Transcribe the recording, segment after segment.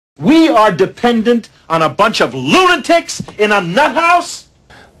We are dependent on a bunch of lunatics in a nut house?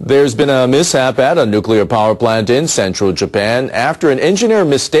 There's been a mishap at a nuclear power plant in central Japan after an engineer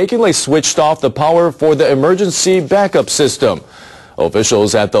mistakenly switched off the power for the emergency backup system.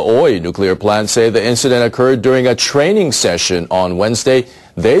 Officials at the Oi nuclear plant say the incident occurred during a training session on Wednesday.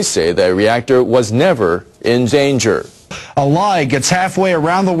 They say the reactor was never in danger. A lie gets halfway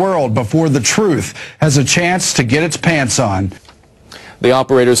around the world before the truth has a chance to get its pants on. The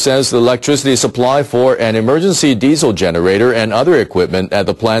operator says the electricity supply for an emergency diesel generator and other equipment at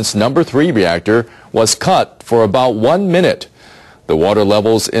the plant's number 3 reactor was cut for about 1 minute. The water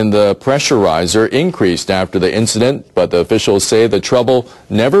levels in the pressurizer increased after the incident, but the officials say the trouble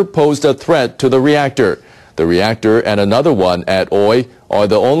never posed a threat to the reactor. The reactor and another one at Oi are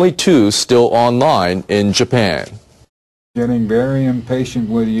the only 2 still online in Japan. Getting very impatient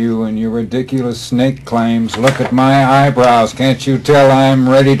with you and your ridiculous snake claims. Look at my eyebrows. Can't you tell I'm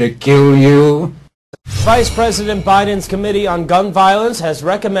ready to kill you? Vice President Biden's Committee on Gun Violence has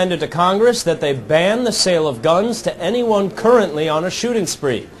recommended to Congress that they ban the sale of guns to anyone currently on a shooting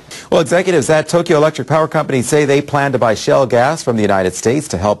spree. Well, executives at Tokyo Electric Power Company say they plan to buy shell gas from the United States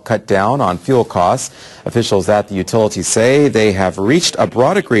to help cut down on fuel costs. Officials at the utility say they have reached a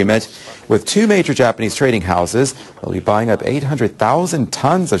broad agreement with 2 major Japanese trading houses. They'll be buying up 800,000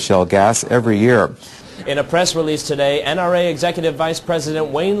 tons of shell gas every year. In a press release today, NRA Executive Vice President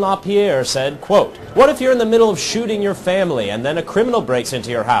Wayne LaPierre said, quote, "What if you're in the middle of shooting your family and then a criminal breaks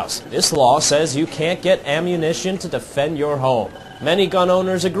into your house? This law says you can't get ammunition to defend your home." Many gun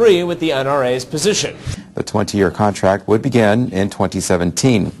owners agree with the NRA's position. The 20-year contract would begin in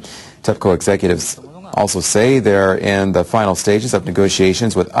 2017. TEPCO executives also say they're in the final stages of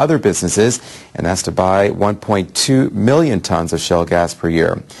negotiations with other businesses, and that's to buy 1.2 million tons of shell gas per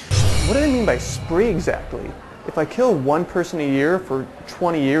year. What do they mean by spree exactly? If I kill 1 person a year for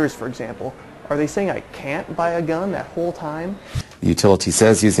 20 years, for example, are they saying I can't buy a gun that whole time? The utility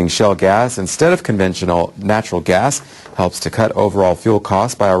says using shell gas instead of conventional natural gas helps to cut overall fuel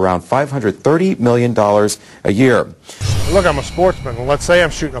costs by around $530 million a year. Look, I'm a sportsman. Let's say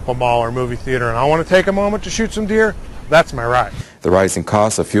I'm shooting up a mall or a movie theater and I want to take a moment to shoot some deer. That's my right. The rising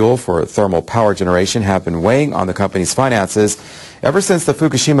costs of fuel for thermal power generation have been weighing on the company's finances ever since the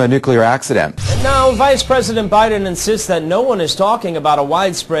Fukushima nuclear accident. Now, Vice President Biden insists that no one is talking about a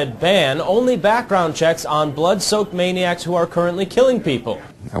widespread ban, only background checks on blood-soaked maniacs who are currently killing people.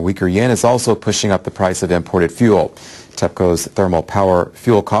 A weaker yen is also pushing up the price of imported fuel. TEPCO's thermal power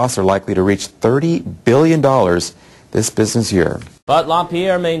fuel costs are likely to reach $30 billion this business year. But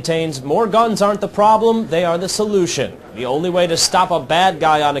LaPierre maintains more guns aren't the problem, they are the solution. The only way to stop a bad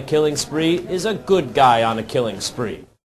guy on a killing spree is a good guy on a killing spree.